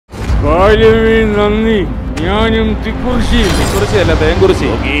നന്ദി. ഞാനും തിക്കുറിശിയല്ല തേങ്കുറിശി.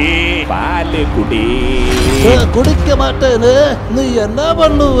 കുടിക്ക മാട്ടേന് നീ എന്നാ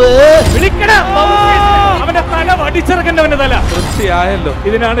പണ്ണുവേ? അവന്റെ തല വടിച്ചിറക്കണ്ടവന്റെ തല. വൃത്തിയായല്ലോ.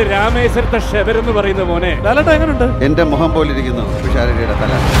 ഇതിനാണ് രാമേശ്വരത്തെ ഷെവരെന്ന് പറയുന്ന മോനെ. തലട്ട എങ്ങനെയുണ്ട്? എന്റെ മുഖം പോലിരിക്കുന്നു പിഷാരടിയുടെ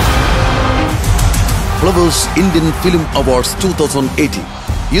തല. ഫ്ലവേഴ്സ് ഇന്ത്യൻ ഫിലിം അവാർഡ്സ് 2018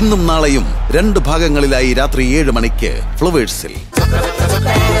 ഇന്നും നാളെയും 2 ഭാഗങ്ങളിലായി രാത്രി 7 മണിക്ക് ഫ്ലവേഴ്സിൽ.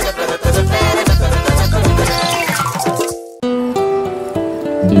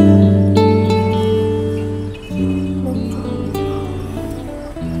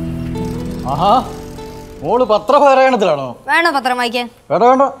 ആഹാ, മോള് പത്രപാരായണത്തിലാണോ? വേണോ പത്രം വായിക്കാൻ? വേണ്ട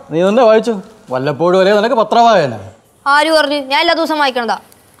വേണ്ട, നീ തന്നെ വായിച്ചു. വല്ലപ്പോഴും അല്ലേ നിനക്ക് പത്രം വായന? ആര് പറഞ്ഞു? ഞാൻ എല്ലാ ദിവസം വായിക്കണതാ.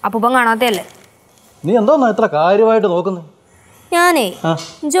 അപ്പൂപ്പൻ കാണാത്തല്ലേ. നീ എന്തോന്നാ ഇത്ര കാര്യമായിട്ട് നോക്കുന്നത്? ഞാനേ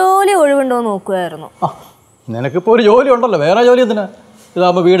ജോലി ഒഴിവുണ്ടോ നോക്കുമായിരുന്നു. നിനക്കിപ്പോ ഒരു ജോലി ഉണ്ടല്ലോ, വേറെ ജോലി എന്തിനാ?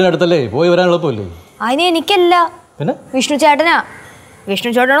 ഇതാകുമ്പോ വീടിനടുത്തല്ലേ, പോയി വരാൻ എളുപ്പമില്ലേ? അതിന് എനിക്കല്ല, പിന്നെ വിഷ്ണു ചേട്ടനാ. വിഷ്ണു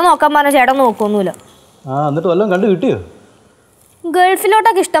ചേട്ടനോട് നോക്കാൻ പറഞ്ഞ ചേട്ടൻ നോക്കൊന്നുമില്ല. എന്നിട്ട് വല്ലതും കണ്ടു കിട്ടിയോ?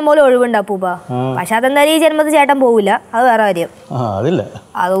 ഗൾഫിലോട്ടൊക്കെ ഇഷ്ടം പോലെ ഒഴിവുണ്ട് അപ്പൂപ്പ. പക്ഷെ അതെന്തായാലും ഈ ജന്മത്തിൽ ചേട്ടൻ പോവില്ല, അത് വേറെ കാര്യം. അതില്ല,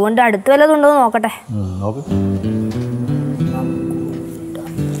 അതുകൊണ്ട് അടുത്ത് വല്ലതും ഉണ്ടോ നോക്കട്ടെ.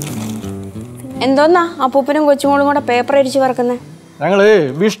 എന്തോന്നാ അപ്പൂപ്പനും കൊച്ചുമോളും കൂടെ പേപ്പർ അരിച്ചു പറക്കുന്നേ? ഞങ്ങള്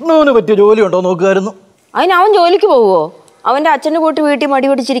വിഷ്ണുവിന് പറ്റിയ ജോലി ഉണ്ടോ നോക്കുമായിരുന്നു. അതിന് അവൻ ജോലിക്ക് പോവുമോ? അവന്റെ അച്ഛൻ്റെ കൂട്ടി വീട്ടിൽ മടി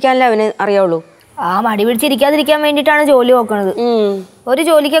പിടിച്ചിരിക്കാനല്ലേ അവന് അറിയാവുള്ളൂ. മടി പിടിച്ചിരിക്കാതിരിക്കാൻ വേണ്ടിയിട്ടാണ് ജോലി നോക്കണത്. ഒരു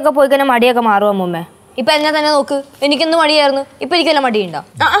ജോലിക്കൊക്കെ പോയി കഴിഞ്ഞാൽ മടിയൊക്കെ മാറും അമ്മൂമ്മേ. ഇപ്പൊ എന്നെ തന്നെ നോക്ക്, എനിക്കെന്ത് മടിയായിരുന്നു, ഇപ്പൊ എനിക്കെല്ലാം മടിയുണ്ടോ?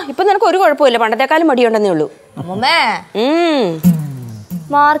 ഇപ്പൊ നിനക്ക് ഒരു കുഴപ്പമില്ല, പണ്ടത്തെക്കാളും മടിയുണ്ടെന്നേ ഉള്ളൂ. അമ്മൂമ്മേ,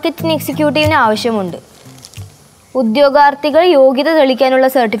 മാർക്കറ്റിംഗ് എക്സിക്യൂട്ടീവിന് ആവശ്യമുണ്ട്. ഉദ്യോഗാർത്ഥികൾ യോഗ്യത തെളിയിക്കാനുള്ള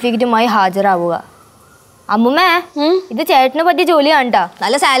സർട്ടിഫിക്കറ്റുമായി ഹാജരാവുക. അമ്മുമ്മേ, ഇത് ചേട്ടന് പറ്റിയ ജോലിയാണ് ട്ടാ.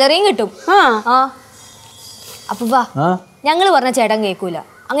 നല്ല സാലറിയും കിട്ടും. അപ്പൂപ്പ, ഞങ്ങൾ പറഞ്ഞ ചേട്ടൻ കേൾക്കൂല.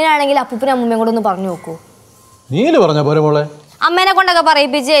 അങ്ങനെയാണെങ്കിൽ അപ്പൂപ്പനും അമ്മൂമ്മയും കൂടെ ഒന്ന് പറഞ്ഞു നോക്കൂ. നീല് പറഞ്ഞ പോലെ മോളെ. അമ്മേനെ കൊണ്ടൊക്കെ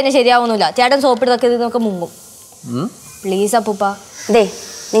പറയിപ്പിച്ച് അതിന് ശരിയാവുന്നില്ല. ചേട്ടൻ സോപ്പിട്ടതൊക്കെ ഇതിനൊക്കെ മുങ്ങും. പ്ലീസ് അപ്പൂപ്പ. അതെ,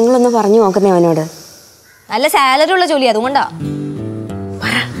 നിങ്ങളൊന്ന് പറഞ്ഞു നോക്കുന്നേ അവനോട്. നല്ല സാലറി ഉള്ള ജോലി, അതുകൊണ്ടാ.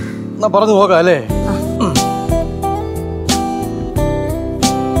 പറഞ്ഞു നോക്കാം അല്ലേ?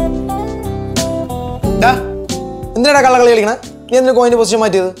 എന്തിനാ കള്ളക്കളി കളിക്കണേ? നീ എന്തിനാ കോയിന്റെ പൊസിഷൻ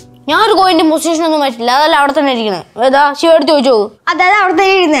മാറ്റിയത്? ഞാനൊരു കോയിന്റെ പൊസിഷൻ ഒന്നും മാറ്റില്ല, അതല്ല അവിടെ തന്നെ ഇരിക്കണേ. ഏതാ ശിവടുത്ത് ചോദിച്ചോ? അതായത് അവിടെ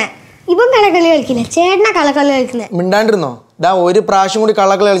തന്നെ ഇരുന്നേ. ഇപ്പം കള്ളക്കളി കളിക്കില്ല, ചേട്ടനാ കള്ളക്കളി കളിക്കുന്നേ. മിണ്ടാണ്ടിരുന്നോ? ഒരു പ്രാവശ്യം കൂടി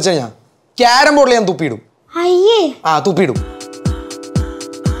കള്ളക്കളി കളിച്ചാ ഞാൻ ക്യാരം ബോർഡിൽ ഞാൻ തുപ്പിയിടും. അയ്യേ, തുപ്പിയിടും.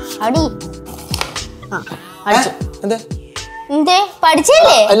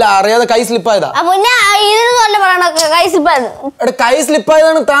 പഠിച്ചില്ലേ? അല്ല, അറിയാതെ കൈ സ്ലിപ്പായതാ. കൈ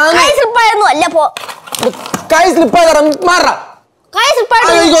സ്ലിപ്പായതാണ്. കൈ സ്ലിപ്പായതാണ്.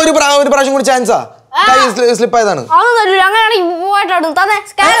 ഒരു പ്രാവശ്യം കൂടി ചാൻസാ. കൈ സ്ലിപ്പായതാണ്.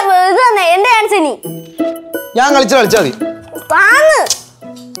 ഞാൻ കളിച്ചാ മതി.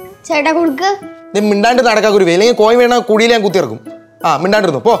 ചേട്ടാ കൊടുക്ക്. മിണ്ടാണ്ട് നടക്കാ കുരുവേ, അല്ലെങ്കിൽ കോയി വീണ കുടിയിൽ ഞാൻ കുത്തിയിറക്കും.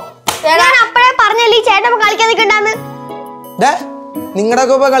 മിണ്ടാണ്ടിരുന്നു പോ. പറഞ്ഞല്ലേ ചേട്ടാ കളിക്കാൻ നിൽക്കണ്ടെന്ന്. നിങ്ങളുടെ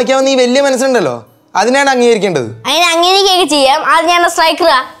ഒക്കെ കളിക്കാൻ നീ വലിയ മനസ്സുണ്ടല്ലോ, അതിനാണ് അംഗീകരിക്കേണ്ടത്. അതിന് അംഗീകരിക്കുകയൊക്കെ ചെയ്യാം. അത് ഞാൻ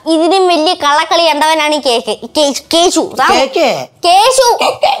സ്ട്രൈക്കറാ. ഇതിനും വലിയ കള്ളക്കളി കണ്ടവനാണ് ഈ കേശു.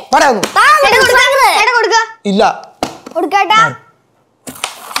 ഇല്ല കൊടുക്കട്ടാ.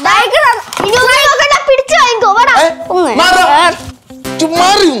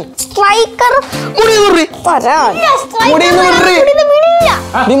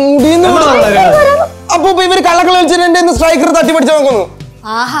 അപ്പൊ ഇവര് കള്ളക്കളി കളിച്ചിട്ട് സ്ട്രൈക്കർ തട്ടി പിടിച്ചു നോക്കുന്നു.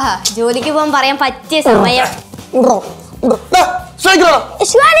 ആഹാ, ജോലിക്ക് പോകാൻ പറയാൻ പറ്റിയ സമയം.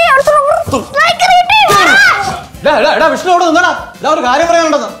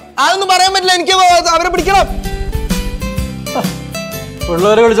 അതൊന്നും പറയാൻ പറ്റില്ല, എനിക്ക് അവരെ പിടിക്കണം.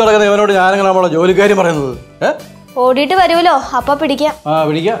 പിള്ളേരെ വിളിച്ചു നടക്കുന്ന ഇവനോട് ഞാനെങ്ങനെ നമ്മളെ ജോലിക്കാര്യം പറയുന്നത്? ഓടിയിട്ട് വരുമല്ലോ, അപ്പൊ പിടിക്കാം.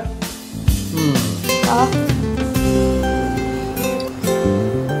 പിടിക്കാം.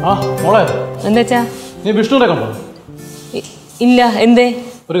 മോളെ, എന്താ നീ വിഷ്ണുവിനെ കണ്ടോ? ഇല്ല. എന്തേ?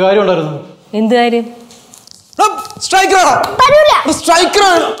 ഒരു കാര്യം ഉണ്ടായിരുന്നു. എന്ത് കാര്യം?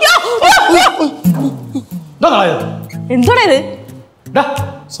 എന്തോടാ ഇത്?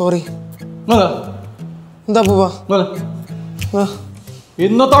 സോറി. എന്താ പോവാ?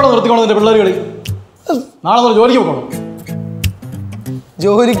 ഇന്നത്തോടെ നിർത്തിക്കോണം നിന്റെ പിള്ളേർ കളി. നാളെ മുതൽ ജോലിക്ക് പോകണം.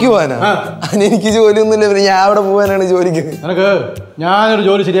 ജോലിക്ക് പോവാനാ? എനിക്ക് ജോലിയൊന്നുമില്ല, പിന്നെ ഞാൻ അവിടെ പോവാനാണ് ജോലിക്ക്. നിനക്ക് ഞാനൊരു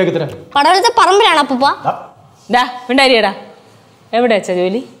ജോലി ശരിയാക്കി തരാം. പടവലത്തെ പറമ്പിലാണ് അപ്പൂപ്പ. എവിടെ വെച്ചാ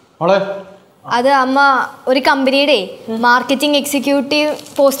ജോലി? അത് അമ്മ ഒരു കമ്പനിയുടെ മാർക്കറ്റിംഗ് എക്സിക്യൂട്ടീവ്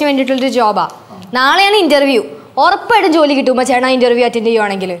പോസ്റ്റിന് വേണ്ടിയിട്ടുള്ളൊരു ജോബാ. നാളെയാണ് ഇന്റർവ്യൂ. ഉറപ്പായിട്ടും ജോലി കിട്ടുമ്പോ ചേട്ടാ ഇന്റർവ്യൂ അറ്റൻഡ്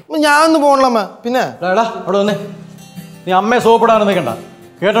ചെയ്യുവാണെങ്കിൽ. ഞാനൊന്ന് പോകണമ്മ. പിന്നെ അവിടെ വന്നേ. നീ അമ്മയെ സോപ്പിടാനും നിൽക്കണ്ട.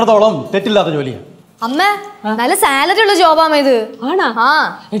 കേട്ടിടത്തോളം തെറ്റില്ലാത്ത ജോലിയാണ്. അമ്മ നല്ല സാലറി ഉള്ള ജോബാമ ഇത്. ആണാ? ആ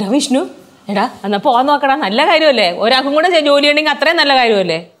എടാ വിഷ്ണു, എടാ എന്നാ പോവാൻ നോക്കടാ. നല്ല കാര്യമല്ലേ, ഒരാൾക്കും കൂടെ ജോലി ഉണ്ടെങ്കിൽ അത്രയും നല്ല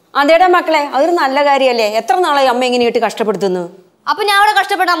കാര്യമല്ലേ? അതേടാ മക്കളെ, അതൊരു നല്ല കാര്യമല്ലേ. എത്ര നാളായി അമ്മ ഇങ്ങനെ ഇട്ട് കഷ്ടപ്പെടുത്തുന്നു. അപ്പൊ ഞാൻ ഇവിടെ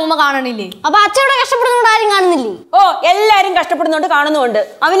കഷ്ടപ്പെട്ട അമ്മൂമ്മ കാണണില്ലേ? അപ്പൊ അച്ഛൻ ഇവിടെ കഷ്ടപ്പെടുന്നോണ്ട് ആരും കാണുന്നില്ലേ? ഓ, എല്ലാരും കഷ്ടപ്പെടുന്നോണ്ട് കാണുന്നുണ്ട്.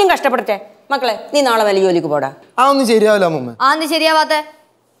 അവനും കഷ്ടപ്പെടട്ടെ. മക്കളെ, നീ നാളെ വലിയ ജോലിക്ക് പോടാ. ആ ഒന്നും ശരിയാവില്ല അമ്മൂമ്മ. ആന്ത് ശരിയാവാത്തെ?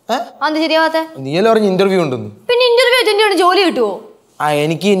 നീയല്ലേ പറഞ്ഞ ഇന്റർവ്യൂ ഉണ്ടെന്ന്. പിന്നെ ഇന്റർവ്യൂ അറ്റൻഡ് ചെയ്യണം, ജോലി കിട്ടുവോ? ആ,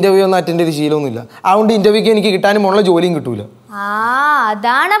 എനിക്ക് ഇന്റർവ്യൂ ഒന്നും അറ്റൻഡ് ചെയ്ത് ശീലമൊന്നുമില്ല. അതുകൊണ്ട് ഇന്റർവ്യൂക്ക് എനിക്ക് കിട്ടാനും ഉള്ള ജോലിയും കിട്ടൂല. ആ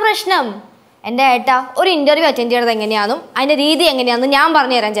അതാണ് പ്രശ്നം. എന്റെ ഏട്ടാ, ഒരു ഇന്റർവ്യൂ അറ്റൻഡ് ചെയ്യണത് എങ്ങനെയാണെന്നും അതിന്റെ രീതി എങ്ങനെയാണെന്നും ഞാൻ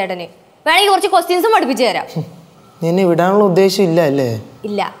പറഞ്ഞു തരാം ചേട്ടന്. വേണമെങ്കിൽ കുറച്ച് ക്വസ്റ്റ്യൻസും പഠിപ്പിച്ചു തരാം. നിന്നെ വിടാനുള്ള ഉദ്ദേശം ഇല്ല അല്ലേ?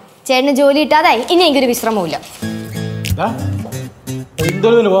 ഇല്ല, ചേട്ടന് ജോലി കിട്ടാതായി ഇനി എനിക്കൊരു വിശ്രമമില്ല.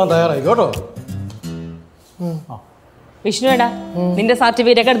 ഇന്റർവ്യൂവിന് പോകാൻ തയ്യാറായി കേട്ടോ. വിഷ്ണു എടാ, നിന്റെ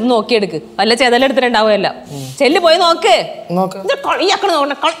സർട്ടിഫിക്കറ്റ് ഒക്കെ എടുത്ത് നോക്കിയെടുക്ക്. വല്ല ചെതലെടുത്തിട്ടുണ്ടാവുമല്ല. ചെല്ല് പോയി നോക്ക്.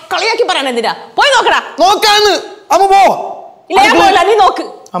 കളിയാക്കി പറയണ എന്തിനാ? പോയി നോക്കടാ. നോക്കാന്ന് അമ്മ പോ. ഇല്ല, ഞാൻ പോയില്ല, നീ നോക്ക്.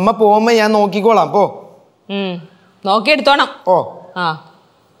 അമ്മ പോകുമ്പോ ഞാൻ നോക്കിക്കോളാം. പോ. നോക്കിയെടുത്തോണം. ഓ ആ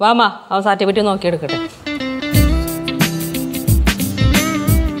വാമാ, അവൻ സർട്ടിഫിക്കറ്റ് നോക്കിയെടുക്കട്ടെ.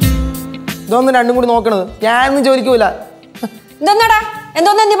 ഇതൊന്നും രണ്ടും കൂടി നോക്കണത്. ഞാനൊന്നും ജോലിക്ക് പോയില്ല. ഇതെന്നാടാ,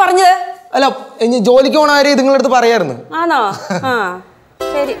 എന്തോന്നാ നീ പറഞ്ഞത്? അല്ല, ഇനി ജോലിക്ക് പോണ കാര്യം നിങ്ങളുടെ അടുത്ത് പറയായിരുന്നു. ആണോ? ആ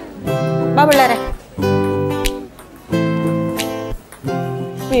ശരി, ബാ പിള്ളേരെ.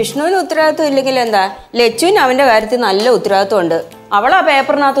 വിഷ്ണുവിന് ഉത്തരവാദിത്വം ഇല്ലെങ്കിൽ എന്താ, ലച്ചുവിന് അവന്റെ കാര്യത്തിൽ നല്ല ഉത്തരവാദിത്വം ഉണ്ട്. അവൾ ആ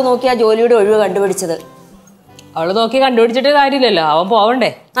പേപ്പറിനകത്ത് നോക്കി ആ ജോലിയുടെ ഒഴിവ് കണ്ടുപിടിച്ചത്. അവള് നോക്കി കണ്ടുപിടിച്ചിട്ട് കാര്യമില്ലല്ലോ, അവൻ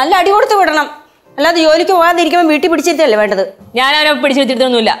പോവണ്ടേ? നല്ല അടി കൊടുത്ത് വിടണം. അല്ലാതെ ജോലിക്ക് പോകാതിരിക്കുമ്പോൾ വീട്ടിൽ പിടിച്ചിട്ടല്ലേ വേണ്ടത്. ഞാൻ അവനെ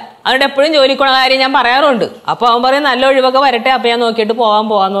പിടിച്ചിരുത്തിട്ടൊന്നുമില്ല. അവനോട് എപ്പോഴും ജോലിക്കുള്ള കാര്യം ഞാൻ പറയാറുണ്ട്. അപ്പൊ അവൻ പറയും നല്ല ഒഴിവൊക്കെ വരട്ടെ, അപ്പൊ ഞാൻ നോക്കിയിട്ട്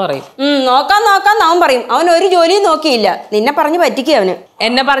പോവാന്ന് പറയും. നോക്കാന്ന് അവൻ പറയും. അവൻ ഒരു ജോലിയും നോക്കിയില്ല. നിന്നെ പറഞ്ഞ് പറ്റിക്കുക അവന്.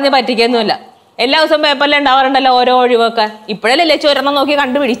 എന്നെ പറഞ്ഞ് പറ്റിക്കൊന്നുമില്ല. എല്ലാ ദിവസവും പേപ്പറിൽ ഉണ്ടാവാറുണ്ടല്ലോ ഓരോ ഒഴിവൊക്കെ. ഇപ്പോഴല്ലേ ചൊരെണ്ണം നോക്കി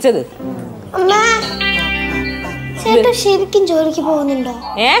കണ്ടുപിടിച്ചത്. ചേട്ടൻ ശരിക്കും ജോലിക്ക് പോകുന്നുണ്ടോ?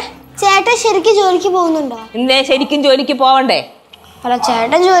 ചേട്ടൻ ശരിക്കും ജോലിക്ക് പോകുന്നുണ്ടോ? എന്തേ ശരിക്കും ജോലിക്ക് പോവണ്ടേ? അല്ല,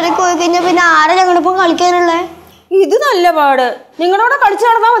 ചേട്ടൻ ജോലിക്ക് പോയി കഴിഞ്ഞാൽ പിന്നെ ആരാ ഞങ്ങളിപ്പം കളിക്കാനുള്ളേ? ഇത് നല്ല പാട്. നിങ്ങളോടെ കളിച്ചു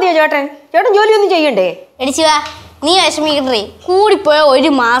നടന്നാ മതിയോ ചേട്ടൻ? ചേട്ടൻ ജോലിയൊന്നും ചെയ്യണ്ടേ? എടിച്ചുവാ, നീ വിഷമിക്കട്ടേ. കൂടിപ്പോയ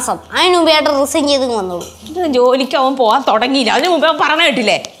 1 മാസം. അതിന് മുമ്പ് ചേട്ടൻ റിസൈൻ ചെയ്ത് വന്നോളൂ. ജോലിക്ക് അവൻ പോവാൻ തുടങ്ങിയില്ല. അതിന് മുമ്പ് അവൻ പറഞ്ഞ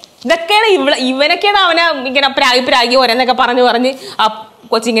കേട്ടില്ലേ? ഇതൊക്കെയാണ് ഇവനൊക്കെയാണ് അവനെ ഇങ്ങനെ പ്രാഗി ഓരോന്നൊക്കെ പറഞ്ഞ് ആ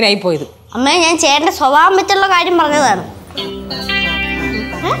കൊച്ചിങ്ങനെ ആയി പോയത്. അമ്മേ, ഞാൻ ചേട്ടന്റെ സ്വഭാവം വെച്ചുള്ള കാര്യം പറഞ്ഞതാണ്.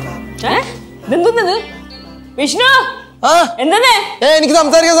 ഇതെന്തത് വിഷ്ണു? എന്താ എനിക്ക്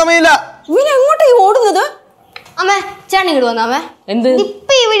സംസാരിക്കാൻ സമയമില്ല. ഇവൻ എങ്ങോട്ടാ ഓടുന്നത്? അമ്മേ, ചേട്ടൻ ഇങ്ങോട്ട് വന്നാ. അമ്മേ, എന്ത്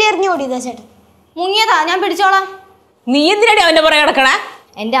ഇപ്പൊ ഇവിടെ ഇറങ്ങി ഓടിയതാ ചേട്ടൻ. മുങ്ങിയതാ, ഞാൻ പിടിച്ചോളാം. നീ എന്തിനാടി അവന്റെ പുറകെ കിടക്കണേ?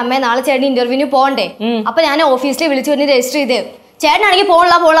 എന്റെ അമ്മയെ നാളെ ചേട്ടൻ ഇന്റർവ്യൂവിന് പോകണ്ടേ? അപ്പൊ ഞാൻ ഓഫീസിൽ വിളിച്ചു പറഞ്ഞ് രജിസ്റ്റർ ചെയ്തേ. ചേട്ടനാണെങ്കിൽ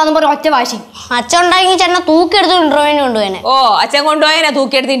പോളാന്ന് പറഞ്ഞ ഒറ്റ വാശി. അച്ഛൻ ഉണ്ടാക്കി ചേട്ടനെ തൂക്കിയെടുത്ത് ഇന്റർവ്യൂവിന് കൊണ്ടുപോയനെ. ഓ, അച്ഛൻ കൊണ്ടുപോയനാ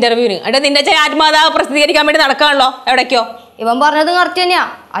തൂക്കിയെടുത്ത് ഇന്റർവ്യൂവിന്. എന്നിട്ട് നിന്റെ അച്ഛൻ ആത്മകഥ പ്രസിദ്ധീകരിക്കാൻ വേണ്ടി നടക്കാണല്ലോ എവിടേക്കോ. ഇവൻ പറഞ്ഞത് കറക്റ്റ് തന്നെയാ.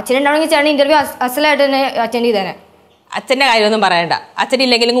 അച്ഛനുണ്ടാണെങ്കിൽ ചേട്ടൻ ഇന്റർവ്യൂ അസലായിട്ട് തന്നെ അറ്റൻഡ് ചെയ്തേനെ. അച്ഛന്റെ കാര്യമൊന്നും പറയണ്ട.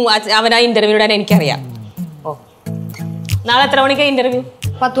 അച്ഛനില്ലെങ്കിലും അവനാ ഇന്റർവ്യൂ ഇടാൻ എനിക്കറിയാം. ഓ, നാളെ എത്ര മണിക്കാ ഇന്റർവ്യൂ?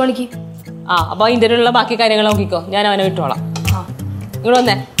 10 മണിക്ക്. ആ, അപ്പൊ ഇന്റർവ്യൂലുള്ള ബാക്കി കാര്യങ്ങൾ നോക്കിക്കോ. ഞാൻ അവനെ വിട്ടോളാം. ഇങ്ങോട്ട്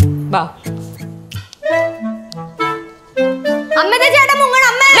വന്നേ, വാ.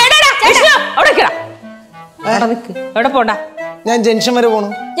 എവിടെ പോണ്ട? ഞാൻ ജംഗ്ഷൻ വരെ പോണു.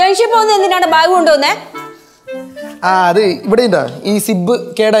 ജംഗ്ഷൻ പോകുന്ന എന്തിനാണ് ബാഗ് കൊണ്ടുവന്നേ? അത് ഇവിടെ ഇതാ ഈ സിബ്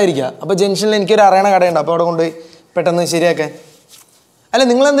കേടായിരിക്കുക. അപ്പൊ ജംഗ്ഷനിൽ എനിക്കൊരു അറിയണ കടയുണ്ട്. അപ്പൊ അവിടെ കൊണ്ടുപോയി പെട്ടെന്ന് ശരിയാക്കാൻ. അല്ല,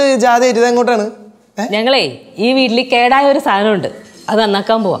 നിങ്ങളെന്ത് ജാഥ ഇത് എങ്ങോട്ടാണ്? ഞങ്ങളേ ഈ വീട്ടിൽ കേടായ ഒരു സാധനമുണ്ട്, അത്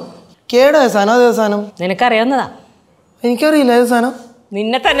നന്നാക്കാൻ പോവാ. കേടായ സാധനം? അതേ സാധനം നിനക്കറിയാവുന്നതാ? എനിക്കറിയില്ല. ഏത് സാധനം?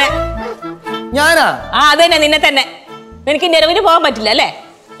 നിന്നെ തന്നെ. ഞാനാ? ആ, അതന്നെ, നിന്നെ തന്നെ. നിനക്ക് ഇന്റർവ്യൂവിന് പോകാൻ പറ്റില്ല അല്ലേ?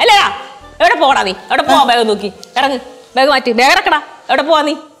 അല്ലേടാ? എവിടെ പോടാ നീ? എവിടെ പോവാ? ബാഗ് നോക്കി ഇറങ്ങ്. ബാഗ് മാറ്റി, ബാഗ് ഇറക്കടാ. എവിടെ പോവാ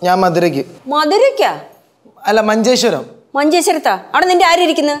നീ? ഞാൻ മധുരയ്ക്ക്. മധുരയ്ക്കാ? അല്ല, മഞ്ചേശ്വരം. മഞ്ചേശ്വരത്താ? അവിടെ നിന്റെ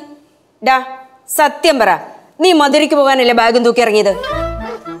ആരിയ്ക്കുന്നു? ഡാ, സത്യം പറ, നീ മധുരയ്ക്ക് പോകാനല്ലേ ബാഗും തൂക്കി ഇറങ്ങിയത്?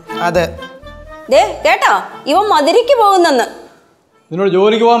 അതെ. ദേ കേട്ടോ, ഇവൻ മധുരയ്ക്ക് പോകുന്നെന്ന്. നിന്നോട്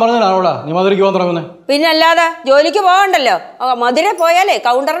ജോലിക്ക് പോകാൻ പറഞ്ഞാണോടാ നീ മധുരയ്ക്ക് പോകാൻ തുടങ്ങുന്നത്? പിന്നെ അല്ലാതെ ജോലിക്ക് പോകണ്ടല്ലോ. മധുര പോയാലേ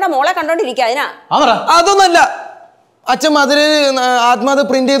കൗണ്ടറിന്റെ മോളെ കണ്ടോണ്ടിരിക്കുക. അതിനാ? അതൊന്നല്ല. അച്ഛൻ മധുരയിൽ ആത്മഹത്യ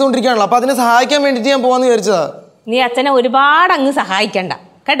പ്രിന്റ് ചെയ്തോണ്ടിരിക്കുകയാണല്ലോ. അപ്പൊ അതിനെ സഹായിക്കാൻ വേണ്ടിട്ട് ഞാൻ പോവാന്ന് വിചാരിച്ചതാ. നീ അച്ഛനെ ഒരുപാട് അങ്ങ് സഹായിക്കണ്ട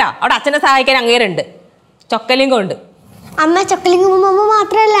കേട്ടോ. അവിടെ അച്ഛനെ സഹായിക്കാൻ അങ്ങേരുണ്ട്, ചൊക്കലിംഗം ഉണ്ട്. അമ്മ ചൊക്കലിംഗം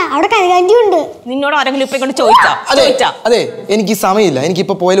മാത്രല്ല, അവിടെ കരകാന്റി ഉണ്ട്. നിന്നോട് ആരെങ്കിലും ഇപ്പൊ കൊണ്ട് ചോദിച്ചാ? അതെ, എനിക്ക് സമയമില്ല.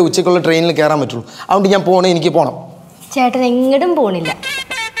 എനിക്കിപ്പോ പോയാലേ ഉച്ചക്കുള്ള ട്രെയിനിൽ കയറാൻ പറ്റുള്ളൂ. അതുകൊണ്ട് ഞാൻ എനിക്ക് പോണം. ചേട്ടൻ എങ്ങോട്ടും പോണില്ല.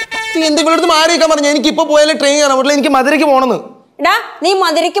 എന്തെങ്കിലും മാറിയേക്കാൻ പറഞ്ഞു. എനിക്കിപ്പോ പോയാലേ ട്രെയിൻ കയറാൻ പറ്റില്ല. എനിക്ക് മധുരയ്ക്ക് പോണെന്ന്. എടാ, നീ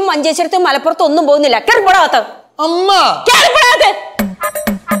മധുരയ്ക്കും മഞ്ചേശ്വരത്തും മലപ്പുറത്തും ഒന്നും പോകുന്നില്ല. കേറിപ്പോടാത്ത അമ്മ.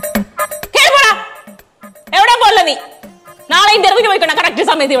 എവിടെ പോല നീ? നാളെ ഇന്റർവ്യൂവിന് പോയിക്കോണം കറക്റ്റ്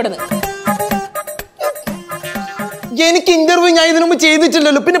സമയത്ത് ഇവിടുന്ന്. എനിക്ക് ഇന്റർവ്യൂ ഞാൻ ഇതിനു മുമ്പ്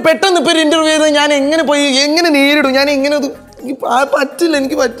ചെയ്തിട്ടില്ലല്ലോ. പിന്നെ പെട്ടെന്ന് ഇപ്പൊ ഒരു ഇന്റർവ്യൂ ചെയ്ത് ഞാൻ എങ്ങനെ പോയി എങ്ങനെ നേരിടും? ഞാൻ എങ്ങനെ പറ്റില്ല,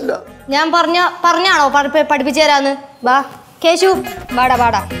 എനിക്ക് പറ്റില്ല. ഞാൻ പറഞ്ഞാണോ പഠിപ്പിച്ചു തരാന്ന്? വാ കേശു, വാടാ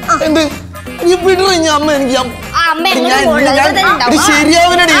വാടാ. എന്ത് അമ്മ എനിക്ക്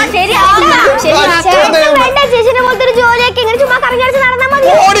ശരിയാവില്ലടി.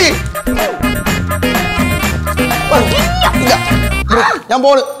 ഞാൻ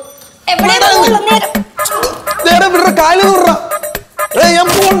പോണ് കാല് തുറ. ഞാൻ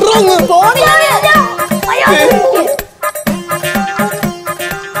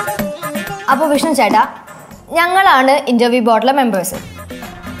അപ്പൊ വിഷ്ണു ചേട്ടാ, ഞങ്ങളാണ് ഇന്റർവ്യൂ ബോർഡിലെ മെമ്പേഴ്സ്.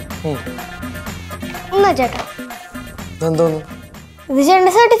 ചേട്ടാ എന്തോന്ന് ഇത്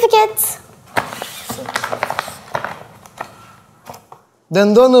ചേട്ടന്റെ സർട്ടിഫിക്കറ്റ്സ്.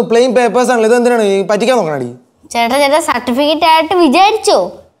 ഇതെന്തോന്ന് പ്ലെയിൻ പേപ്പേഴ്സ് ആണല്ലോ. ഇതെന്തിനാണ് പറ്റിക്കാൻ നോക്കണടി? ചേട്ടാ സർട്ടിഫിക്കറ്റ് ആയിട്ട് വിചാരിച്ചോ?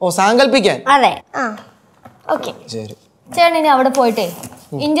 ഓ, സാങ്കല്പിക്കാൻ. അതെ. ഓക്കെ ശരി. ചേട്ടൻ ഇനി അവിടെ പോയിട്ടേ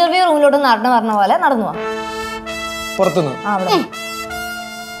ഇന്റർവ്യൂ റൂമിലോട്ട് പറഞ്ഞ പോലെ നടന്നു പോവാ. പുറത്തുനിന്ന്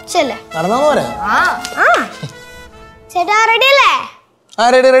നടന്നാ പോരെ? ചേട്ടാ റെഡി അല്ലേ? ആ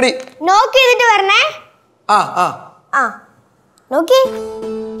റെഡി റെഡി. നോക്ക് ചെയ്തിട്ട് വരണേ. നോക്കി.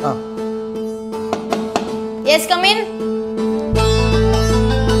 Yes, come in.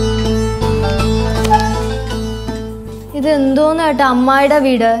 ഇത് എന്തോന്ന് ഏട്ടാ, അമ്മായിയുടെ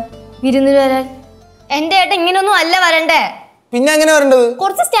വീട് വിരുന്നിന് വരാൻ? എന്റെ ഏട്ടൻ ഇങ്ങനൊന്നും അല്ല വരണ്ടേ. പിന്നെ എങ്ങനെ വരേണ്ടത്?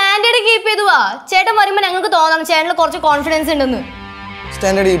 കുറച്ച് സ്റ്റാൻഡേർഡ് കീപ്പ് ചെയ്തു വാ. ചേട്ടൻ വരുമ്പോ ഞങ്ങൾക്ക് തോന്നണം ചേട്ടന് കുറച്ച് കോൺഫിഡൻസ് ഉണ്ടെന്ന്.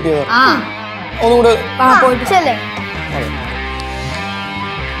 സ്റ്റാൻഡേർഡ് കീപ്പ് ചെയ്തോ? ഒന്നുകൂടെ പോയിട്ടല്ലേ?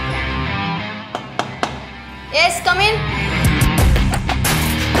 Yes, come in.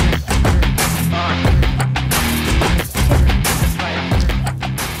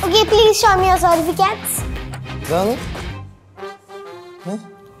 Okay, please show me your certificates.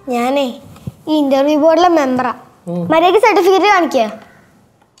 ഞാനേ ഈ ഇന്റർവ്യൂ ബോർഡിലെ മെമ്പറാ. മര്യാദ സർട്ടിഫിക്കറ്റ് കാണിക്കുക.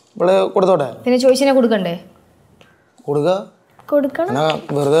 കൊടുത്തോട്ടെ? പിന്നെ ചോദിച്ചാൽ കൊടുക്കണ്ടേ? കൊടുക്കണം.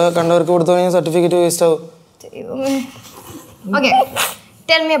 വെറുതെ കണ്ടവർക്ക് കൊടുത്തു കഴിഞ്ഞാൽ സർട്ടിഫിക്കറ്റ് വേസ്റ്റ് ആവും. Okay,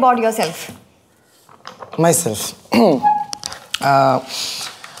 tell me about yourself. Myself.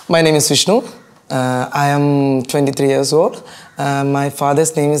 My name is Vishnu. I am 23 years old. My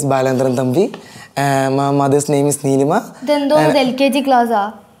father's name is Balandran Thambi. My mother's name is Neelima. ഇതെന്തോ LKG ക്ലാസ്സാ?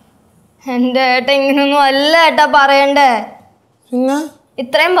 എൻ്റെ ഏട്ടാ ഇങ്ങനൊന്നും അല്ല ഏട്ടാ പറയണ്ടേ. പിന്നെ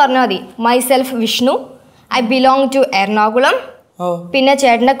ഇത്രയും പറഞ്ഞാൽ മതി. Myself Vishnu, I belong to Ernakulam. പിന്നെ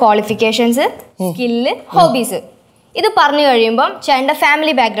ചേട്ടൻ്റെ ക്വാളിഫിക്കേഷൻസ്, സ്കില്ല്, ഹോബീസ്. ഇത് പറഞ്ഞു കഴിയുമ്പോൾ ചേട്ടൻ്റെ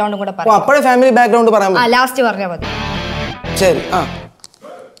ഫാമിലി ബാക്ക്ഗ്രൗണ്ടും കൂടെ പറയാം. അപ്പോഴേ ഫാമിലി ബാക്ക്ഗ്രൗണ്ട് പറയാം. ലാസ്റ്റ് പറഞ്ഞാൽ മതി. ശരി.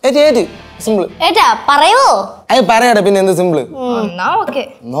 സിമ്പിൾ. പറയോ? പറയാടാ. പിന്നെ എന്ത് സിമ്പിൾ?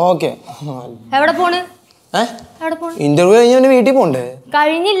 എവിടെ പോണ്? ഇന്റർവ്യൂ കഴിഞ്ഞ വീട്ടിൽ പോണ്ടേ?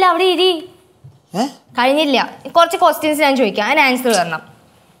 കഴിഞ്ഞില്ല, അവിടെ ഇരി. കഴിഞ്ഞില്ല. കുറച്ച് ക്വസ്റ്റ്യൻസ് ഞാൻ ചോദിക്കാം, അതിന് ആൻസർ തരണം.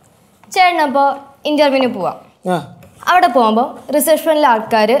 ചേട്ടനപ്പോൾ ഇന്റർവ്യൂവിന് പോവാം. അവിടെ പോകുമ്പോൾ റിസപ്ഷനിലെ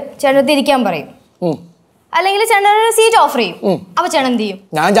ആൾക്കാർ ചേട്ടനടുത്ത് ഇരിക്കാൻ പറയും, അല്ലെങ്കിൽ ചേട്ടൻ സീറ്റ് ഓഫർ ചെയ്യും. അപ്പൊ ചേട്ടൻ എന്ത് ചെയ്യും?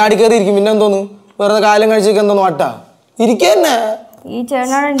 ഞാൻ ചാടി കയറി ഇരിക്കും. പിന്നെ എന്തോന്നു വെറുതെ കാലം കഴിച്ചേക്ക് എന്തോന്നു വട്ടാ ഇരിക്കന്നെ. ഈ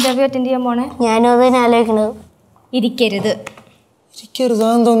ചേട്ടനാണ് ഇന്റർവ്യൂ അറ്റൻഡ് ചെയ്യാൻ പോണേ. ഞാനും അതിനെ ആലോചിക്കണത്. ഇരിക്കരുത്.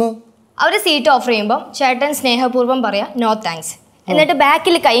 എന്തോന്നു? അവര് സീറ്റ് ഓഫർ ചെയ്യുമ്പോൾ ചേട്ടൻ സ്നേഹപൂർവ്വം പറയാ നോ താങ്ക്സ്. എന്നിട്ട്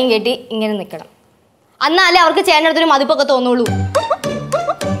ബാക്കിൽ കൈയും കെട്ടി ഇങ്ങനെ നിൽക്കണം. എന്നാലേ അവർക്ക് ചേട്ടനടുത്തൊരു മതിപ്പൊക്കെ തോന്നുള്ളൂ.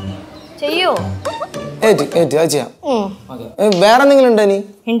 ചെയ്യോ? വേറെ എന്തെങ്കിലും ഉണ്ടോ?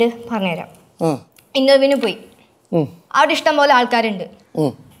 ഉണ്ട്, പറഞ്ഞുതരാം. ഇന്റർവ്യൂവിന് പോയി, അവിടെ ഇഷ്ടം പോലെ ആൾക്കാരുണ്ട്.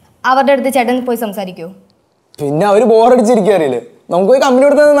 അവരുടെ അടുത്ത് ചേട്ടൻ പോയി സംസാരിക്കൂ? പിന്നെ അവര് ബോറടിച്ചിരിക്കാറില്ലേ? നമുക്ക് പോയി കമ്പനി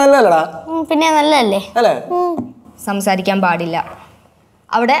കൊടുത്തത് നല്ലതല്ലടാ. പിന്നെ നല്ലതല്ലേ അല്ലേ? സംസാരിക്കാൻ പാടില്ല.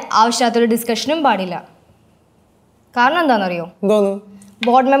 അവിടെ ആവശ്യമില്ലാത്തൊരു ഡിസ്കഷനും പാടില്ല. കാരണം എന്താണെന്നറിയോ?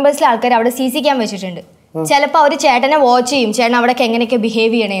 ബോർഡ് മെമ്പേഴ്സിലെ ആൾക്കാർ അവിടെ CC ക്യാം വെച്ചിട്ടുണ്ട്. ചിലപ്പോൾ അവർ ചേട്ടനെ വാച്ച് ചെയ്യും, ചേട്ടൻ അവിടെ എങ്ങനെയൊക്കെ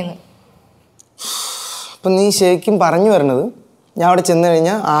ബിഹേവ് ചെയ്യണേന്ന്. അപ്പം നീ ശരിക്കും പറഞ്ഞു വരണത് ഞാൻ അവിടെ ചെന്ന്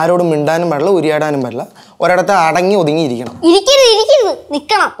കഴിഞ്ഞാൽ ആരോടും മിണ്ടാനും പാടില്ല, ഉരിയാടാനും പാടില്ല, ഒരിടത്ത് അടങ്ങി ഒതുങ്ങിയിരിക്കണം.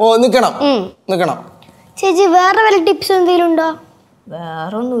 നിക്കണം. ചേച്ചി വേറെ വല്ല ടിപ്സ് എന്തെങ്കിലും ഉണ്ടോ?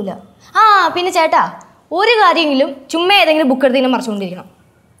 വേറെ ഒന്നുമില്ല. പിന്നെ ചേട്ടാ, ഒരു കാര്യമെങ്കിലും ചുമ്മാ ഏതെങ്കിലും ബുക്ക് എടുത്ത് ഇങ്ങനെ മറിച്ചുകൊണ്ടിരിക്കണം.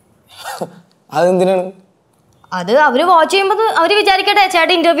 അതെന്തിനാണ്? അത് അവര് വാച്ച് ചെയ്യുമ്പോൾ അവര് വിചാരിക്കട്ടെ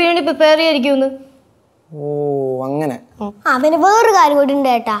ചേട്ടൻ ഇന്റർവ്യൂവിന് വേണ്ടി പ്രിപ്പയർ ചെയ്യായിരിക്കുമെന്ന്. ഓ അങ്ങനെ. പിന്നെ വേറൊരു കാര്യം കൂടി ഉണ്ട്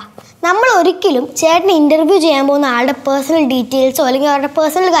ചേട്ടാ. നമ്മൾ ഒരിക്കലും ചേട്ടന് ഇന്റർവ്യൂ ചെയ്യാൻ പോകുന്ന ആളുടെ പേഴ്സണൽ ഡീറ്റെയിൽസോ അല്ലെങ്കിൽ അവരുടെ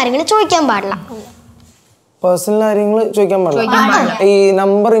പേഴ്സണൽ കാര്യങ്ങൾ ചോദിക്കാൻ പാടില്ല. പേഴ്സണൽ കാര്യങ്ങൾ ചോദിക്കാൻ പാടില്ല. ഈ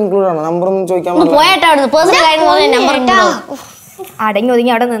നമ്പർ ഇൻക്ലൂഡ് ആണ്? നമ്പറൊന്നും ചോദിക്കാൻ പാടില്ല. അടങ്ങി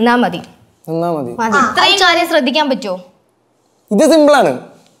ഒതുങ്ങി അവിടെ നിന്നാ മതി. ഇത്രയും കാര്യം ശ്രദ്ധിക്കാൻ പറ്റുമോ? ഇത് സിമ്പിളാണ്.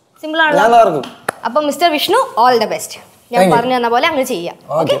 സിമ്പിളാണ്. അപ്പൊ mister Vishnu, all the best. ഞാൻ പറഞ്ഞു തന്ന പോലെ അങ്ങ് ചെയ്യാം.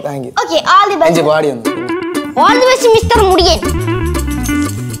 Okay thank you. Okay all the best. പാടി ഒന്ന്. All the best mister Mudiyan.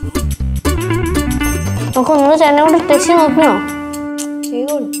 നമുക്ക് ഒന്ന് ചേട്ടനെ കൊണ്ട് ടെസ്റ്റ് നോക്കണോ?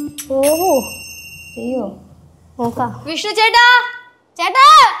 ചെയ്തോളൂ. ഓഹോ ചെയ്യോ നോക്കാം. വിഷ്ണു ചേട്ടാ, ചേട്ടാ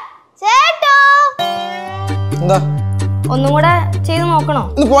ചേട്ടാ എന്താ ഒന്നും കൂടെ ചെയ്ത് നോക്കണോ?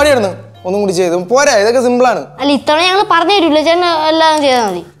 ഇന്ന് പോലെയായിരുന്നു ഒന്നും കൂടി ചെയ്തു പോരാ. ഇതൊക്കെ സിമ്പിളാണ്. അല്ല ഇത്തവണ ഞങ്ങൾ പറഞ്ഞു തരില്ല ചേട്ടൻ എല്ലാം ചെയ്താൽ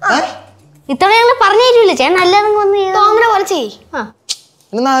മതി. ഇത്തവണ ഞങ്ങൾ പറഞ്ഞു തരില്ല ചേട്ടൻ അല്ലാതെ വന്ന് തോമനെ പോലെ ചെയ്യ്.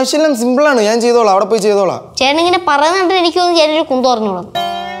 ഇതൊന്നും ആവശ്യമില്ല, സിമ്പിളാണ്. ഞാൻ ചെയ്തോളാം, അവിടെ പോയി ചെയ്തോളാം. ചേട്ടൻ ഇങ്ങനെ പറയുന്നുണ്ട് എനിക്കൊന്നും ചേട്ടനൊരു കുന്ത് പറഞ്ഞോളാം.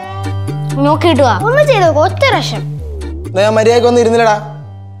 നോക്കിയിട്ട് വാ ഒന്ന് ചെയ്ത് നോക്കാം ഒറ്റ പ്രാവശ്യം. ഞാൻ മര്യാദക്ക് വന്ന് ഇരുന്നില്ലടാ.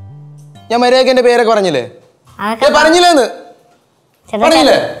 ഞാൻ മര്യാദക്ക് എന്റെ പേരൊക്കെ പറഞ്ഞില്ലേ? പറഞ്ഞില്ലേന്ന്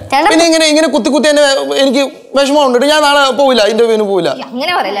പറഞ്ഞില്ലേ? പിന്നെ ഇങ്ങനെ ഇങ്ങനെ കുത്തി കുത്തി എന്നെ എനിക്ക് വിഷമമുണ്ട്. ഞാൻ നാളെ പോവില്ല, ഇന്റർവ്യൂവിന് പോവില്ല.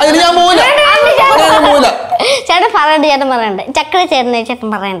 അങ്ങനെ പറയല്ല. അതിന് ഞാൻ പോവില്ല. ചേട്ടൻ പറയണ്ട ചേട്ടൻ പറയണ്ട ചക്കര ചേട്ടൻ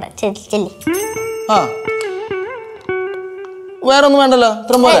പറയണ്ട ചെല്ലി. ആ വേറെ ഒന്നും വേണ്ടല്ലോ.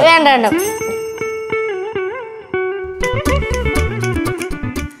 വേണ്ട വേണ്ട.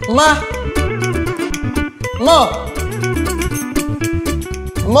 അമ്മ അമ്മോ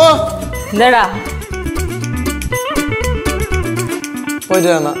അമ്മോ എന്താടാ പോയിട്ട്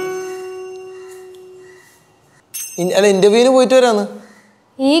വരാ. അല്ല ഇന്റർവ്യൂവിന് പോയിട്ട് വരാന്ന്.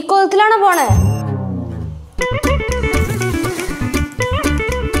 ഈ കൊലത്തിലാണോ പോണേ?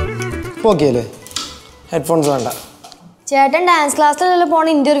 ഓക്കെ അല്ലേ? ഹെഡ്ഫോൺസ് വേണ്ട. ചേട്ടൻ ഡാൻസ് ക്ലാസ്സിലല്ലേ പോണേ,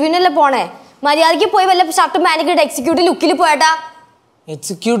 ഇന്റർവ്യൂവിനല്ലേ പോണേ? മര്യാദയ്ക്ക് പോയി വല്ല ഷർട്ടും പാൻറ്റൊക്കെ ഇട്ട് എക്സിക്യൂട്ടീവ് ലുക്കിൽ പോയേട്ടാ.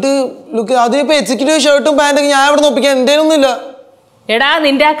 Executive look? അതിപ്പോ എക്സിക്യൂട്ടീവ് ഷർട്ടും പാൻറ്റൊക്കെ ഞാൻ ഇവിടെ ഒപ്പിക്കാൻ എന്റെ ഒന്നുമില്ല. എടാ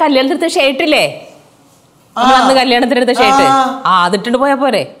നിന്റെ ആ കല്യാണത്തിനെടുത്ത ഷർട്ടില്ലേ, അന്ന് കല്യാണത്തിനെടുത്ത ഷർട്ട്, അതിട്ടുണ്ട് പോയാ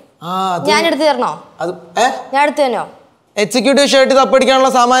പോരെ? ഞാൻ എടുത്തു തരണോ? ഞാൻ എടുത്തു തരണോ? എക്സിക്യൂട്ടീവ് ഷർട്ട് തപ്പടിക്കാനുള്ള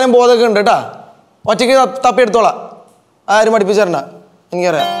സാമാനം ബോധമൊക്കെ ഉണ്ട് കേട്ടാ. ഒറ്റയ്ക്ക് തപ്പിയെടുത്തോളാം, ആരും പഠിപ്പിച്ചേരണ്ട,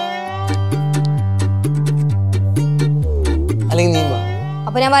 എനിക്കറിയാം. അല്ലെങ്കിൽ നീ വാ.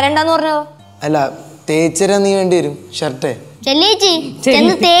 അപ്പൊ ഞാൻ വരണ്ടെന്ന് പറഞ്ഞോ? അല്ല തേച്ചരാ നീ വേണ്ടി വരും ഷർട്ടേ.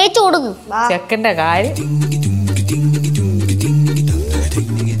 തേച്ചു കൊടുക്കും ചെക്കന്റെ കാര്യം.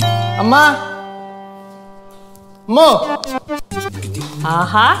 അമ്മ അമ്മോ.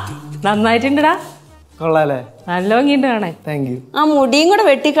 ആഹാ നന്നായിട്ടുണ്ടടാ. കൊള്ളാലേ? നല്ല ഭംഗിയുണ്ട് കാണാൻ. Thank you. ആ മുടിയും കൂടെ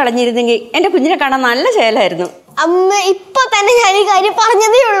വെട്ടിക്കളഞ്ഞിരുന്നെങ്കിൽ എന്റെ കുഞ്ഞിനെ കാണാൻ നല്ല ചേലായിരുന്നു. അമ്മ ഇപ്പൊ തന്നെ ഞാൻ ഈ കാര്യം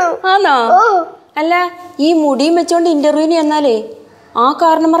പറഞ്ഞതേ ഉള്ളൂ. ആണോ? അല്ല ഈ മുടിയും വെച്ചോണ്ട് ഇന്റർവ്യൂവിന് ചെന്നാലേ ആ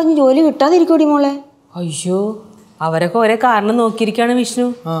കാരണം പറഞ്ഞ് ജോലി കിട്ടാതിരിക്കൂടി മോളെ. അയ്യോ അവരൊക്കെ ഒരേ കാരണം നോക്കിയിരിക്കാണ് വിഷ്ണു.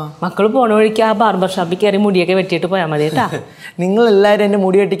 മക്കള് പോണ വഴിക്ക് ആ ബാർബർ ഷോപ്പിൽ കയറി മുടിയൊക്കെ വെട്ടിയിട്ട് പോയാൽ മതി കേട്ടാ. നിങ്ങൾ എല്ലാവരും എന്റെ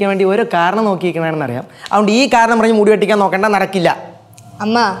മുടി വെട്ടിക്കാൻ വേണ്ടി ഓരോ കാരണം നോക്കിയിരിക്കണമെന്ന് അറിയാം. അതുകൊണ്ട് ഈ കാരണം പറഞ്ഞ് മുടി വെട്ടിക്കാൻ നോക്കണ്ട, നടക്കില്ല.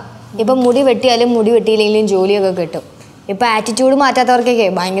 അമ്മ ഇപ്പൊ മുടി വെട്ടിയാലും മുടി വെട്ടിയില്ലെങ്കിലും ജോലിയൊക്കെ കിട്ടും. ഇപ്പൊ ആറ്റിറ്റ്യൂഡ് മാറ്റാത്തവർക്കൊക്കെ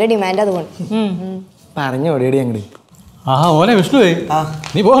ഭയങ്കര ഡിമാൻഡ്. അതുകൊണ്ട് പറഞ്ഞു ഓടിയടി അങ്ങോട്ട്. ആഹാ മോനെ വിഷ്ണുവേ,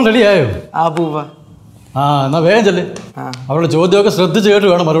 നീ പോകാൻ റെഡിയായോ? ആ പൂവാ. എന്നാ വേഗം ചെല്ലേ. അവളുടെ ചോദ്യമൊക്കെ ശ്രദ്ധിച്ച് കേട്ട്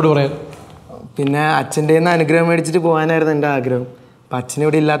വേണം മറുപടി പറയാൻ. പിന്നെ അച്ഛൻ്റെ നിന്ന് അനുഗ്രഹം മേടിച്ചിട്ട് പോകാനായിരുന്നു എൻ്റെ ആഗ്രഹം. അപ്പം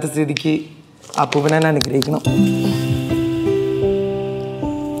അച്ഛനിവിടെ ഇല്ലാത്ത സ്ഥിതിക്ക് അപ്പൂപ്പനെ ഞാൻ അനുഗ്രഹിക്കണം.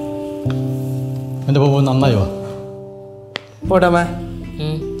 എൻ്റെ പോകുമ്പോൾ നന്നായി വാ. പോട്ടമ്മേ.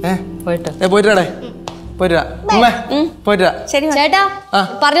 പോയിട്ടാടേ പോയിട്ടാ പോയിട്ടാ. ചേട്ടാ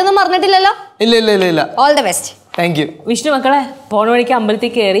പറഞ്ഞൊന്നും മറന്നിട്ടില്ലല്ലോ? ഇല്ല ഇല്ല ഇല്ല ഇല്ല. All the best. Thank you. Vishnu മക്കളെ പോണ വഴിക്ക്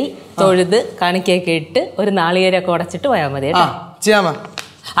അമ്പലത്തിൽ കയറി തൊഴുത് കാണിക്കൊക്കെ ഇട്ട് ഒരു നാളികേരൊക്കെ ഉടച്ചിട്ട് പോയാൽ മതി കേട്ടോ. ചെയ്യാമോ?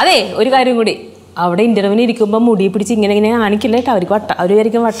 അതെ ഒരു കാര്യം കൂടി, അവിടെ ഇന്റർവ്യൂവിന് ഇരിക്കുമ്പോ മുടി പിടിച്ച് ഇങ്ങനെ ഇങ്ങനെ കാണിക്കില്ല കേട്ടോ. അവർക്ക് വട്ട, അവർ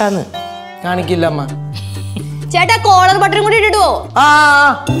വിചാരിക്കും വട്ടാന്ന്. കാണിക്കില്ല അമ്മ. ചേട്ടാ കോളർ ബട്ടൺ കൂടി ഇട്ടിട്ടോ.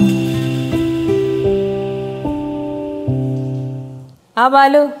 ആ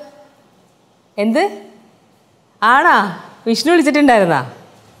ബാലു എന്ത് ആണാ? വിഷ്ണു വിളിച്ചിട്ടുണ്ടായിരുന്നാ?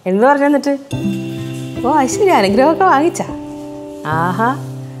 എന്ത് പറഞ്ഞു എന്നിട്ട്? ഓ ഐശ്വര്യ അനുഗ്രഹമൊക്കെ വാങ്ങിച്ചാ? ആഹാ.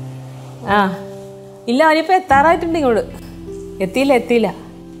 ആ ഇല്ല അവനിപ്പോൾ എത്താറായിട്ടുണ്ട് ഇങ്ങോട്ട്. എത്തിയില്ല.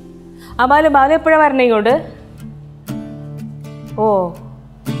 ആ ബാലു എപ്പോഴാണ് വരണേ ഇങ്ങോട്ട്? ഓ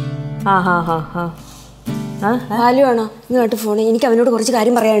ആ ഹാ ഹാ ഹാ. ബാലു ആണോ? ഇങ്ങോട്ട് ഫോണ്, എനിക്ക് അവനോട് കുറച്ച്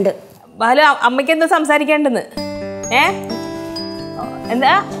കാര്യം പറയാനുണ്ട്. ബാലു അമ്മയ്ക്ക് എന്തോ സംസാരിക്കേണ്ടെന്ന്.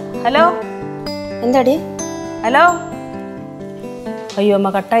 എന്താ? ഹലോ എന്താടി? ഹലോ. അയ്യോ അമ്മ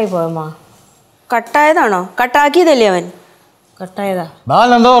കട്ടായി പോയമ്മ. കട്ടായതാണോ? കട്ടാക്കിയതല്ലേ അവൻ? കട്ടായതാ.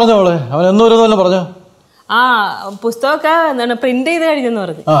 എന്താ പറഞ്ഞോ അവള്? അവൻ എന്നൂരെന്ന് പറഞ്ഞോ? ആ പുസ്തകമൊക്കെ എന്താണ് പ്രിന്റ് ചെയ്ത് കഴിഞ്ഞെന്ന്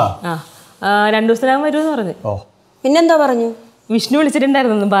പറഞ്ഞു. 2 ദിവസത്തിനകം വരുമെന്ന് പറഞ്ഞു. പിന്നെന്താ പറഞ്ഞു? വിഷ്ണു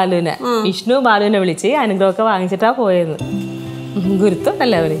വിളിച്ചിട്ടുണ്ടായിരുന്നു ബാലുവിനെ. വിഷ്ണു ബാലുവിനെ വിളിച്ച് അനുഗ്രഹമൊക്കെ വാങ്ങിച്ചിട്ടാ പോയെന്ന്.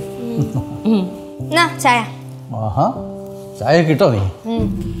 ഗുരുത്തുണ്ടല്ലേ അവന്. ചായ. ആഹാ ചായ കിട്ടോ നീ?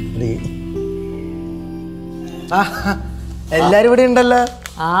 എല്ലാരും ഇവിടെ ഉണ്ടല്ലോ.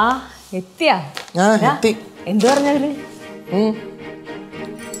 എത്തിയാ? എന്ത് പറഞ്ഞവര്?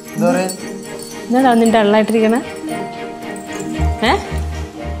 എന്താ നിന്റെ അള്ളായിട്ടിരിക്കണ?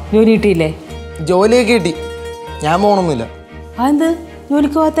 ജോലി കിട്ടിയില്ലേ? ജോലിയൊക്കെ കിട്ടി, ഞാൻ പോകണമെന്നില്ല. അതെന്ത്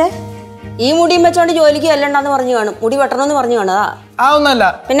ജോലിക്ക് പോകാത്തെ? ഈ മുടിയും വെച്ചോണ്ട് ജോലിക്ക് ചെല്ലണ്ടെന്ന് പറഞ്ഞു കാണും, മുടി വെട്ടണമെന്ന് പറഞ്ഞു കാണുതാ. ആ ഒന്നല്ല.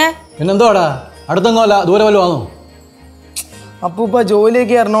 പിന്നെന്തോടാ, അടുത്തെങ്ങോല്ല ദൂരെ വല്ലതും ആണോ? അപ്പൂപ്പ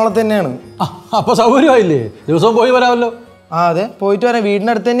ജോലിയൊക്കെ എറണാകുളത്ത് തന്നെയാണ്. അപ്പൊ സൗകര്യമായില്ലേ, ദിവസവും പോയി വരാമല്ലോ. ആ അതെ, പോയിട്ട് വരാം,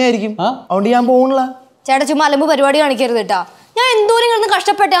 വീടിന്റെ അടുത്ത് തന്നെ ആയിരിക്കും. അതുകൊണ്ട് ഞാൻ പോകണില്ല. ചേട്ടാ ചുമ്മാ അലമ്പ് പരിപാടി കാണിക്കരുത് കേട്ടാ. ഞാൻ എന്തോരം കിടന്ന്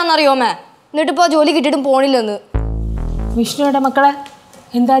കഷ്ടപ്പെട്ടാന്നറിയോമേ, എന്നിട്ടിപ്പോ ജോലി കിട്ടിയിട്ടും പോണില്ലെന്ന്. വിഷ്ണുയുടെ മക്കളെ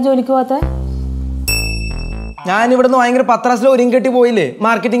എന്താ ജോലിക്ക് പോകാത്തെ? ഞാൻ ഇവിടുന്ന് ഭയങ്കര പത്രാസിൽ ഒരുങ്ങി കെട്ടി പോയില്ലേ,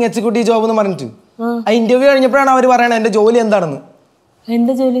 മാർക്കറ്റിംഗ് എക്സിക്യൂട്ടീവ് ജോബ് എന്ന് പറഞ്ഞിട്ട്. ആ ഇന്റർവ്യൂ കഴിഞ്ഞപ്പോഴാണ് അവർ പറയണത് എന്റെ ജോലി എന്താണെന്ന്.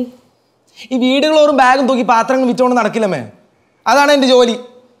 എന്താ ജോലി? ഈ വീടുകളോറും ബാഗും തൂക്കി പാത്രങ്ങൾ വിറ്റോണ്ട് നടക്കില്ലമ്മേ, അതാണ് എന്റെ ജോലി.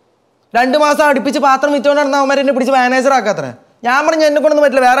 2 മാസം അടുപ്പിച്ച് പാത്രം വിറ്റോണ്ട് നടന്ന അവന്മാർ എന്നെ പിടിച്ച് മാനേജർ ആക്കാത്രേ. ഞാൻ പറഞ്ഞു എന്നെ കൊണ്ടൊന്നും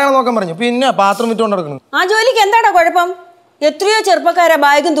പറ്റില്ല, വേറെ ആളെ നോക്കാൻ പറഞ്ഞു. പിന്നെ പാത്രം വിറ്റോണ്ട് നടക്കണം. ആ ജോലിക്ക് എന്താടാ കുഴപ്പം? എത്രയോ ചെറുപ്പക്കാരാ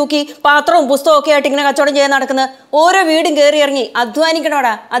ബാഗും തൂക്കി പാത്രവും പുസ്തകവും ഒക്കെ ആയിട്ട് ഇങ്ങനെ കച്ചവടം ചെയ്യാൻ നടക്കുന്നത്. ഓരോ വീടും കയറി ഇറങ്ങി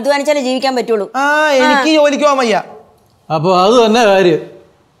അധ്വാനിക്കണോടാ, അധ്വാനിച്ചാലേ ജീവിക്കാൻ പറ്റുള്ളൂ. എനിക്ക് ജോലിക്ക് പോകാൻ വയ്യ. അപ്പൊ അത് തന്നെ കാര്യം,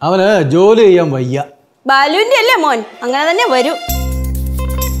 അവന് ജോലി ചെയ്യാൻ വയ്യ. ബാലുവിന്റെ അല്ലേ മോൻ, അങ്ങനെ തന്നെ വരൂ.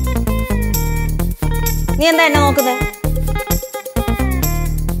 നീ എന്താ എന്നെ നോക്കുന്നത്?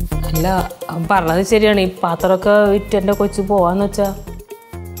 അല്ല അവൻ പറഞ്ഞത് ശരിയാണ്, ഈ പാത്രമൊക്കെ വിറ്റ് എന്റെ കൊച്ചു പോവാന്ന് വെച്ചാ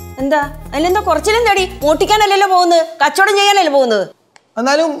എന്താ അതിലെന്താ കുറച്ചിലും തടി മോട്ടിക്കാനല്ലല്ലോ പോകുന്നത്, കച്ചവടം ചെയ്യാനല്ലേ പോകുന്നത്.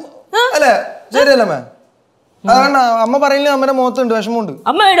 എന്നാലും അല്ലേ ശരിയല്ലേ? അതാണ് അമ്മ പറയുന്നത്, അമ്മയുടെ മുഖത്തുണ്ട് വിഷമമുണ്ട്.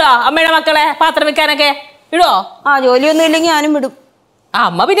 അമ്മ ഇടുവോ അമ്മയുടെ മക്കളെ പാത്രം വെക്കാനൊക്കെ? ഇടുവോ? ആ ജോലിയൊന്നും ഇല്ലെങ്കിൽ ഞാനും വിടും.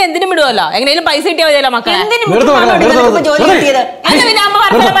 അമ്മ പിന്നെ എന്തിനും വിടുവല്ലോ, എങ്ങനെയും പൈസ കിട്ടിയാൽ മതിയല്ലോ മക്കളെ. ജോലി കിട്ടിയത് പിന്നെ അമ്മ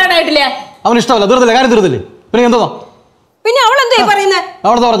വർത്തമാനം പറയാനായിട്ടില്ലേ? അവന് ഇഷ്ടമല്ല, തീർത്തില്ലേ കാര്യം തീർത്തില്ലേ? പിന്നെ എന്തോ പിന്നെ അവളെന്തോ പറയുന്നത്?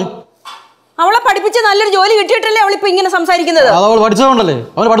 അവിടെ പറഞ്ഞു അവളെ പഠിപ്പിച്ച് നല്ലൊരു ജോലി കിട്ടിയിട്ടല്ലേ അവളിപ്പോ ഇങ്ങനെ സംസാരിക്കുന്നത്. അവൾ പഠിച്ചതുകൊണ്ടല്ലേ,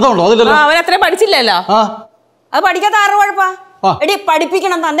 അവന് പഠിത്തമുണ്ടോ? അതില്ലല്ലോ, അവൻ അത്രയും പഠിച്ചില്ലല്ലോ. അത് പഠിക്കാത്ത ആരുടെ കുഴപ്പാ? എടി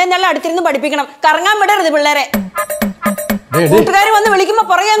പഠിപ്പിക്കണം, തന്റെ നല്ല അടുത്തിരുന്ന് പഠിപ്പിക്കണം, കറങ്ങാൻ വിടരുത് പിള്ളേരെ. കൂട്ടുകാർ വന്ന് വിളിക്കുമ്പോ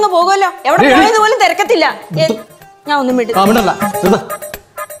പുറകെ അങ്ങ് പോകുമല്ലോ, എവിടെ പോയത് പോലും തിരക്കത്തില്ല. ഞാൻ ഒന്നും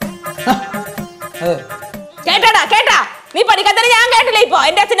കേട്ടാടാ കേട്ടാ, നീ പഠിക്കാത്ത ഞാൻ കേട്ടില്ല. ഇപ്പൊ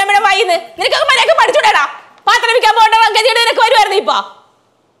എന്റെ അച്ഛനമ്മയുടെ വായിന്ന് നിനക്കൊക്കെ മര്യാദക്ക് പഠിച്ചൂടാടാ. പാത്രം വിൽക്കാൻ പോകേണ്ട ഗതിയുടെ നിനക്ക് വരുമായിരുന്നു. ഇപ്പൊ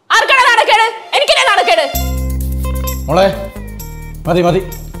ആർക്കാണ് നടക്കേട്? എനിക്കെന്നെ നടക്കേട്. മോളെ മതി മതി,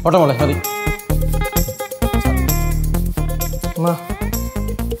 ഓട്ടെ മോളെ മതി.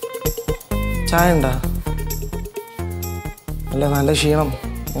 ചായ ഉണ്ടാ? അല്ല നല്ല ക്ഷീണം.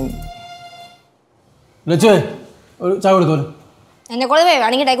 ലച്ചുവേ ഒരു ചായ കൊടുത്തോളൂ. എന്നെ കൂടെ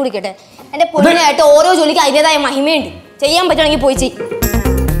വേണമെങ്കിൽ ഉണ്ടാക്കി കുടിക്കട്ടെ. എന്റെ പൊന്നിനായിട്ട് ഓരോ ജോലിക്ക് അതിൻ്റെതായ മഹിമയുണ്ട്, ചെയ്യാൻ പറ്റുകയാണെങ്കിൽ പോയി ചെയ്യും.